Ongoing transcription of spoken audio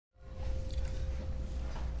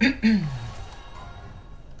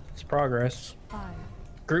It's progress.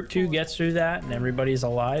 Group 2 gets through that and everybody's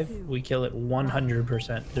alive. We kill it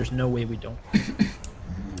 100%. There's no way we don't.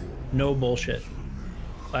 No bullshit.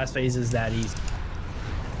 Last phase is that easy.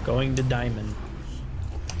 Going to diamond.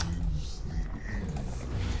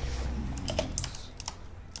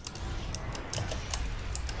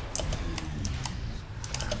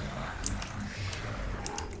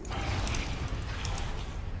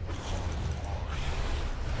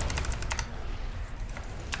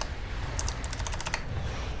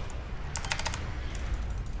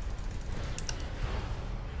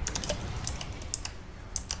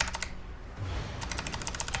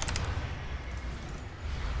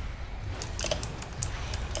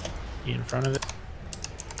 In front of it.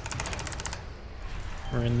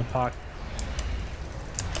 We're in the pocket.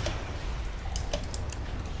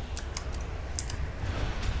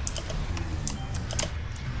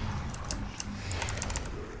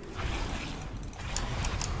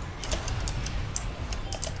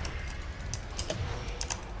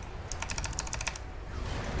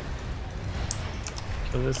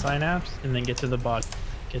 Kill the synapse and then get to the body.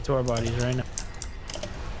 Get to our bodies right now.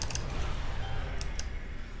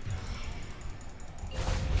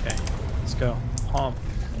 Go. Pump.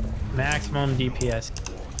 Maximum DPS.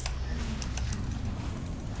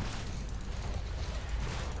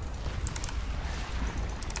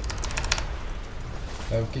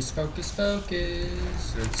 Focus, focus,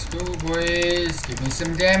 focus. Let's go, boys. Give me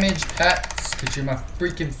some damage, pets. Consume my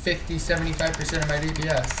freaking 50, 75% of my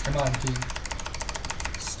DPS. Come on, team.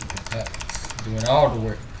 Stupid pets. Doing all the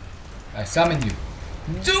work. I summon you.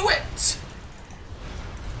 Do it!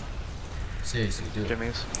 Seriously, do it.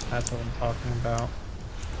 Jimmy's. That's what I'm talking about.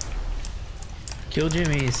 Kill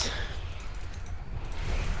Jimmy's.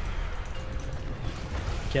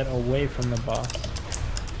 Get away from the boss.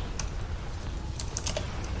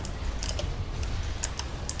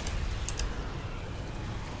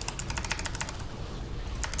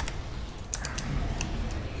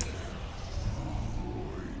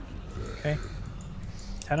 Okay.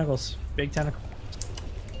 Tentacles. Big tentacle.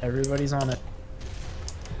 Everybody's on it.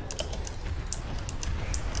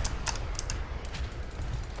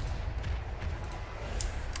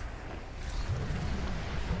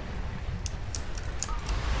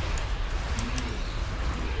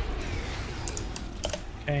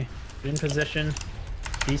 Okay, get in position,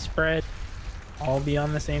 be spread, all be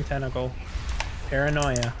on the same tentacle.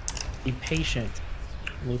 Paranoia, be patient,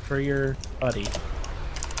 look for your buddy.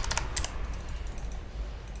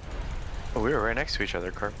 Oh, we were right next to each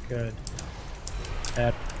other, Carp. Good.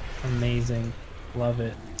 That's amazing. Love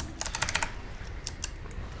it.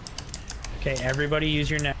 Okay, everybody use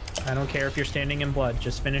your neck. I don't care if you're standing in blood,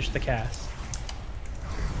 just finish the cast.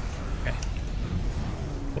 Okay.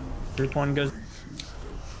 Group 1 goes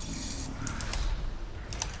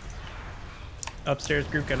upstairs,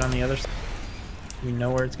 group get on the other side. We know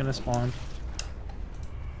where it's gonna spawn.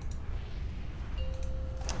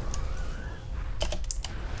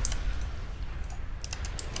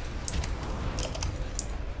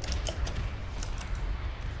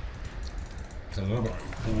 It's a little bit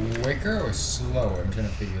quicker or slower? I'm trying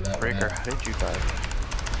to figure that one Breaker, out. how did you die?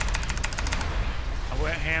 I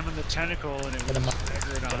went ham in the tentacle and it was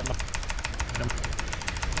staggered on him.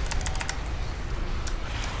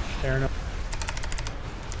 Fair enough.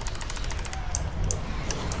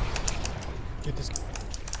 Get this.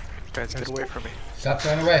 Guys, get away from me. Stop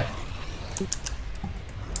running away.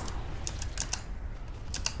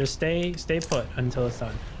 Just stay put until it's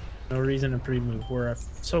done. No reason to pre-move. We're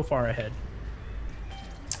so far ahead.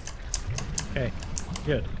 Okay,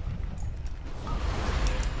 good.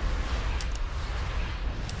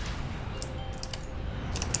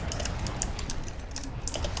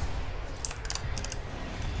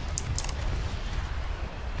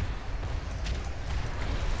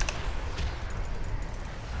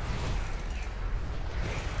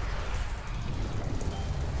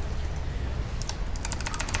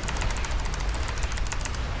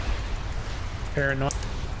 Paranoid.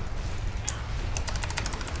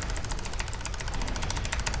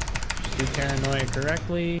 Do paranoia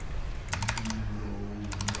correctly.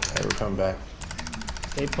 Hey, we're coming back.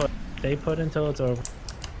 Stay put until it's over.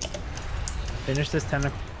 Finish this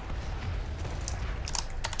tentacle.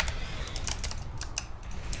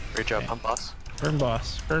 Great job, pump boss. Burn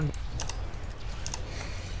boss. Burn.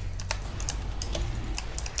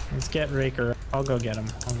 Let's get Raker. I'll go get him.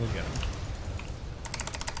 I love you.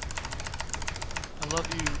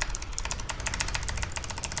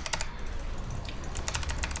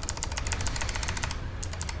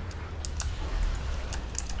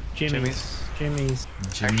 Jimmy's.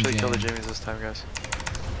 Actually kill the Jimmys this time, guys.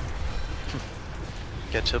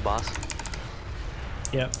 Get to the boss.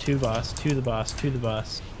 Yep, to boss, to the boss, to the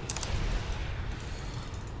boss.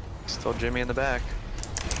 Still Jimmy in the back.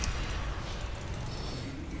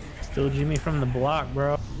 Still Jimmy from the block,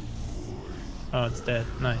 bro. Oh, it's dead.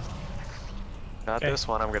 Nice. Not Okay. this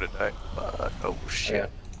one, I'm gonna die. Oh shit.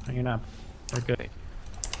 No, you're not. We're good.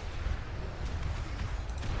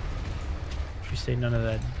 You say none of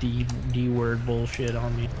that D word bullshit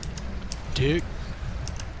on me. Dick.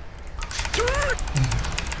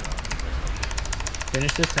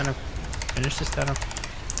 Finish this tentacle. Finish this tentacle.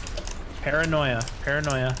 Paranoia.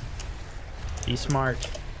 Paranoia. Be smart.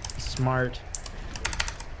 Be smart.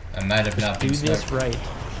 I might have not Do been this smart. right.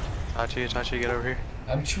 Tachi, get over here.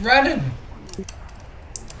 I'm shredded.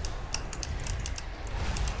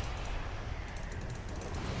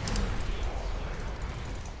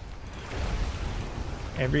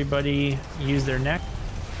 Everybody use their neck.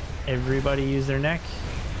 Everybody use their neck.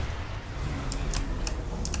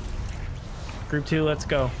 Group 2, let's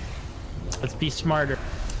go. Let's be smarter.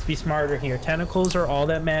 Let's be smarter here. Tentacles are all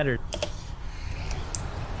that matters.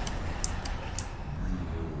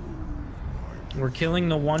 We're killing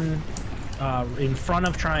the one in front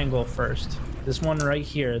of triangle first. This one right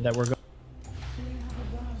here that we're going.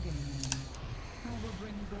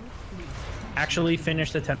 Actually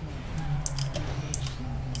finish the tentacle.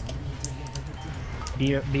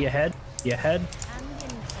 Be ahead. Be ahead.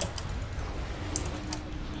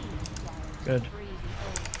 Good.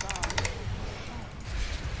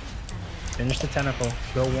 Finish the tentacle.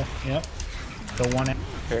 Go one. Yep. Go one.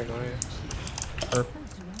 Paranoia. Perfect.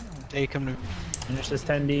 Take him to. Finish this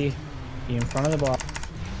 10D. Be in front of the block.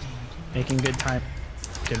 Making good time.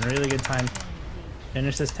 Getting really good time.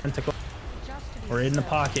 Finish this tentacle. We're in the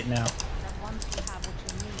pocket now.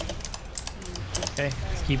 Okay.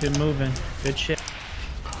 Let's keep it moving. Good shit.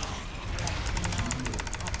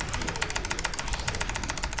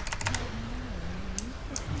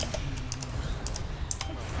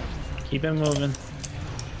 Keep it moving.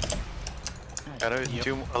 Gotta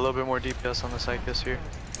do a little bit more DPS on the Psychus here.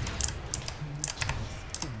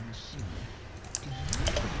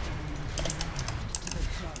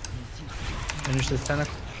 Finish this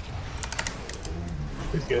tentacle.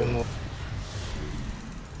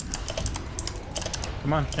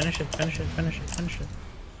 Come on, finish it, finish it, finish it, finish it.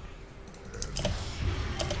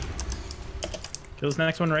 Kill this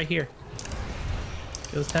next one right here.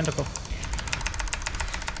 Kill this tentacle.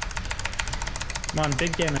 Come on,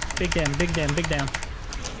 big damage, big damage, big damage, big damage.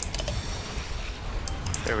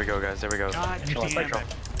 There we go, guys. There we go. God Control, damn control.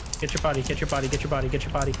 it. Get your body, get your body, get your body, get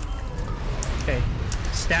your body. Okay.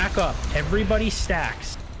 Stack up. Everybody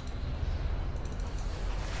stacks.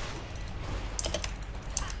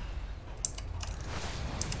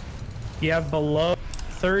 You have below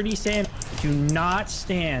 30 sand. Do not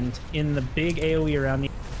stand in the big AoE around the.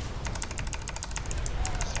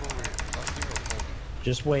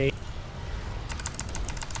 Just wait.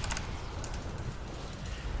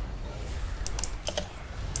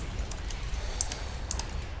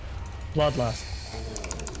 Bloodlust.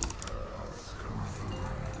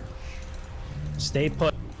 Stay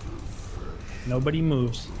put. Nobody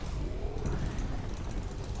moves.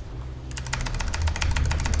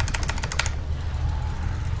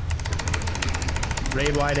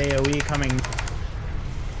 Raid wide AoE coming.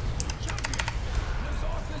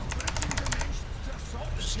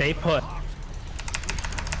 Stay put.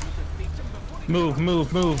 Move,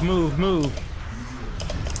 move, move, move, move.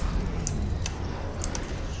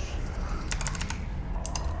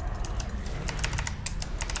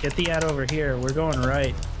 Get the ad over here. We're going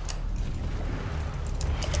right.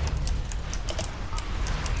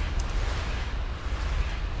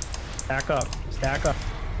 Stack up. Stack up.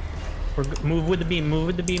 Move with the beam. Move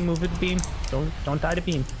with the beam. Move with the beam. Don't die to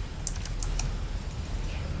beam.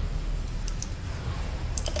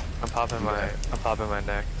 I'm popping my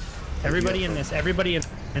neck. Everybody in this. Everybody in.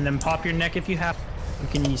 And then pop your neck if you have. You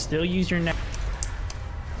can still use your neck.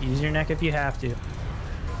 Use your neck if you have to.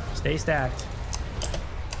 Stay stacked.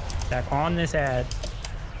 Stack on this ad.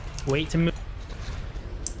 Wait to move.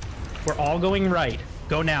 We're all going right.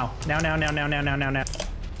 Go now. Now, now, now, now, now, now, now, now.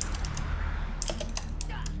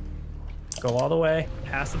 Go all the way.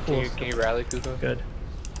 Past the pool. Can you rally, Kuko? Good.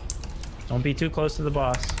 Don't be too close to the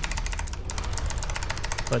boss.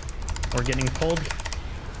 But we're getting pulled.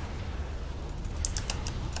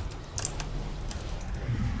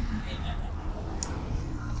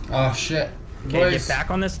 Oh shit. Okay, Boys. get back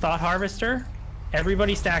on this thought harvester.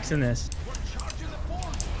 Everybody stacks in this.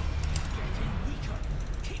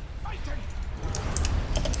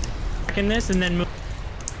 Back in this and then move.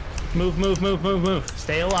 Move, move, move, move, move.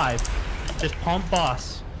 Stay alive. Just pump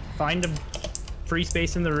boss. Find free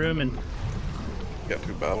space in the room and Got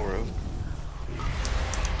 2 battle rows.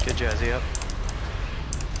 Get Jazzy up.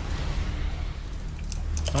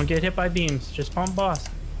 don't get hit by beams. Just pump boss.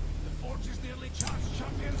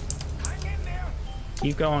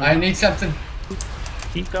 Keep going. I need something.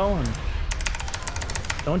 Keep going.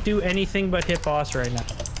 Don't do anything but hit boss right now.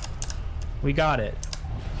 We got it.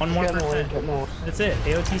 1 more %. That's it.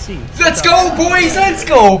 AOTC. Let's go, boys! Let's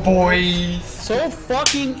go, boys! So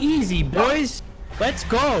fucking easy, boys. Let's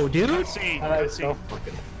go, dude.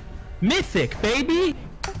 Mythic, baby.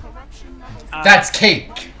 That's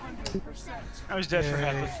cake. I was dead for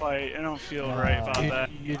half the fight. I don't feel right about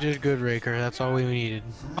that. You did good, Raker. That's all we needed.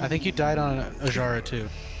 I think you died on Ajara too.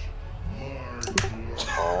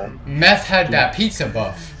 Meth had that pizza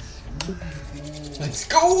buff. Let's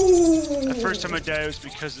go! The first time I died was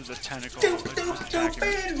because of the tentacle. Like, was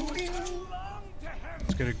attacking me.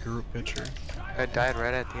 Let's get a group picture. I died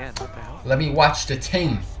right at the end. What the hell? Let me watch the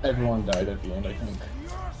team. Everyone died at the end, I think.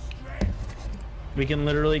 We can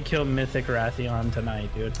literally kill Mythic Rathion tonight,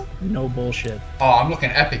 dude. No bullshit. Oh, I'm looking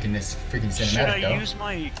epic in this freaking Should cinematic, I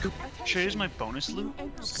though. use my bonus loot?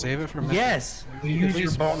 Save it for Mythic. Yes. Use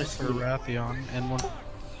your bonus for loot. Rathion and one.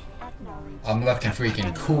 I'm looking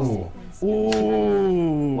freaking cool.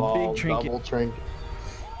 Ooh, Wow, big trinket. double trinket.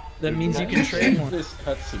 That means you can trade one. This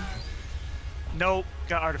cutscene. Nope.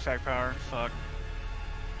 Got artifact power. Fuck.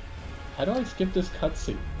 How do I skip this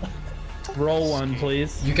cutscene? Roll one,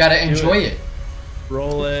 please. You gotta enjoy it.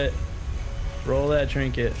 Roll it. Roll that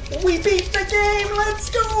trinket. We beat the game! Let's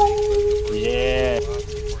go! Yeah.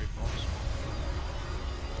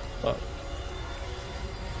 Fuck.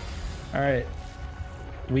 Alright.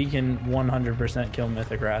 We can 100% kill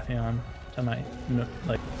Mythic Rathion tonight. No,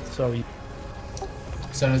 like, so easy.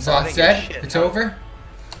 So it's all set? Shit, It's huh? over?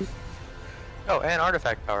 Oh, and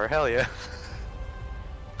artifact power. Hell yeah.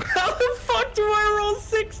 How the fuck do I roll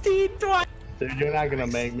 16 twice? Dude, you're not gonna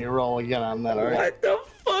make me roll again on that, alright? What the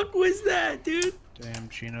fuck was that, dude? Damn,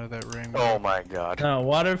 Chino, that ring. Oh my god. No,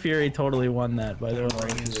 Water Fury totally won that, by the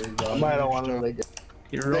way. I might have wanted to get.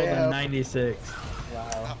 You rolled a 96.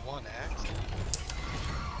 Wow.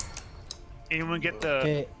 Anyone get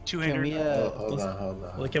the two-hander? Hold on.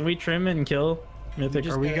 Well, can we trim and kill Mythic?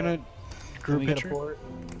 Are we gonna group picture?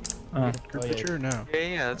 Oh, Group picture or no?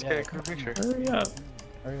 Yeah, let's get a group picture. hurry up.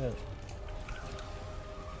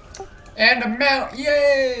 And a mount!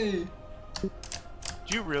 Yay! Do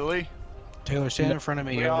you really? Taylor, stand in front of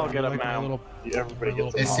me. We all get a Like mount. little- Everybody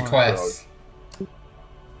gets a It's the mount. quest.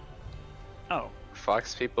 Oh.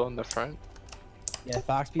 Fox people in the front. Yeah,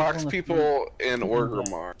 Fox people. Fox people in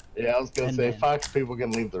Orgrimmar. Yeah, I was gonna say, And- Fox people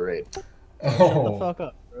can leave the raid. Shut the Oh. fuck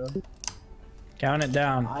up, bro. Count it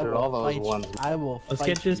down. I They're will all those fight ones. you. I will Let's fight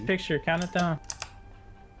get this you. picture. Count it down.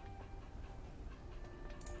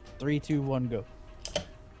 3, 2, 1, go.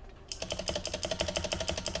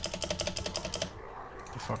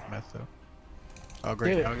 The fuck meth though. Oh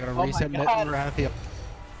great! Dude, Now I gotta oh my reset Net God. and Rathion.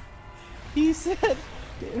 He said,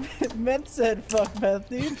 Meth said, fuck Meth,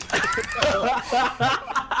 dude.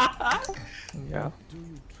 Yeah.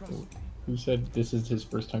 Who said this is his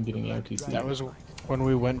first time getting AOTC? That was when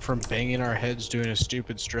we went from banging our heads doing a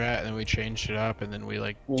stupid strat, and then we changed it up, and then we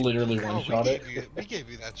like. literally one shot it. We gave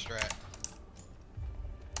you that strat.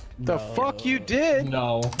 The fuck you did?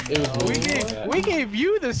 No, it was We literally gave that. we gave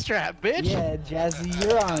you the strat, bitch. Yeah, Jazzy,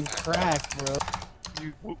 you're on crack, bro.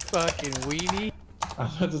 You fucking weenie. I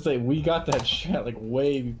was about to say we got that shot like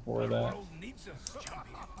way before that.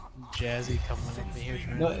 Jazzy coming in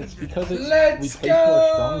here. No, it's because it's Let's we played for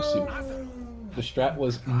our go! strong suit. The strat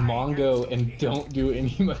was Mongo and don't do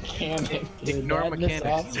any mechanic. Ignore Madness mechanics.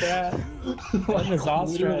 off strat. Like, Madness off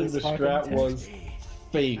strat literally is the fucking strat intense. was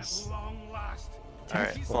face.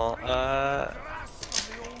 Alright, well,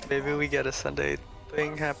 maybe we get a Sunday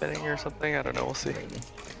thing happening or something. I don't know, we'll see.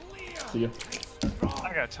 See ya.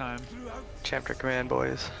 I got time. Chapter command,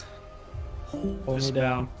 boys. Pull me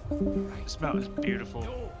down. This mount is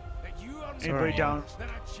beautiful. Anybody down?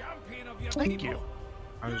 Thank you.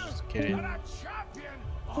 I was just kidding.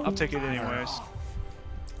 I'll take it anyways.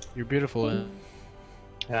 You're beautiful.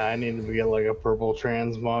 Yeah, I need to get like a purple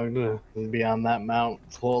transmog to be on that mount.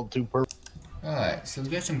 It's a little too purple. Alright, so we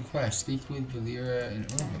got some quests. Speak with Valera and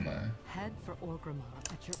Orgrimmar. Head for Orgrimmar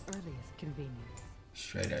at your earliest convenience.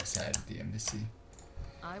 Straight outside of the embassy.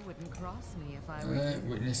 I wouldn't cross me if I were Alright, you.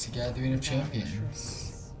 witness the gathering of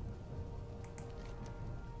champions.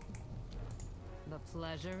 The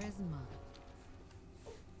pleasure is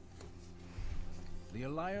mine. The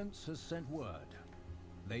Alliance has sent word.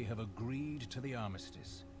 They have agreed to the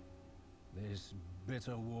armistice. This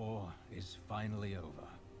bitter war is finally over.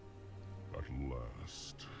 At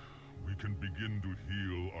last, we can begin to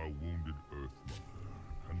heal our wounded Earth Mother,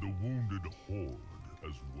 and the wounded Horde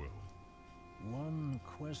as well. One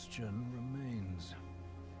question remains.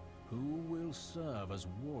 Who will serve as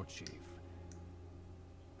war chief?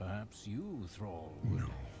 Perhaps you, Thrall, would... No.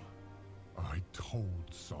 I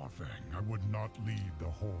told Sarvang I would not lead the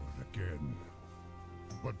Horde again.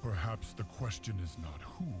 But perhaps the question is not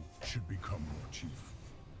who should become war chief,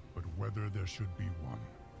 but whether there should be one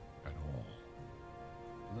at all.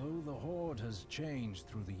 Though the Horde has changed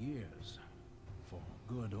through the years, for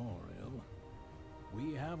good or ill,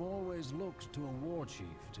 we have always looked to a war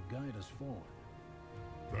chief to guide us forward.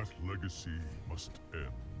 That legacy must end.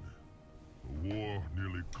 The war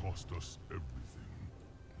nearly cost us everything.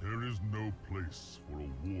 There is no place for a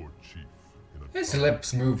war chief in a His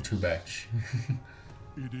lips move too much.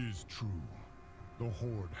 It is true. The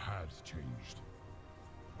Horde has changed.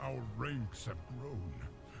 Our ranks have grown,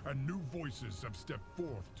 and new voices have stepped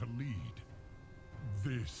forth to lead.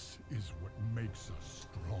 This is what makes us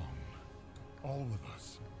strong. All of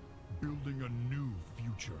us, building a new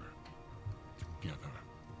future together.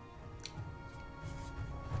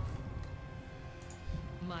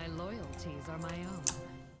 My loyalties are my own.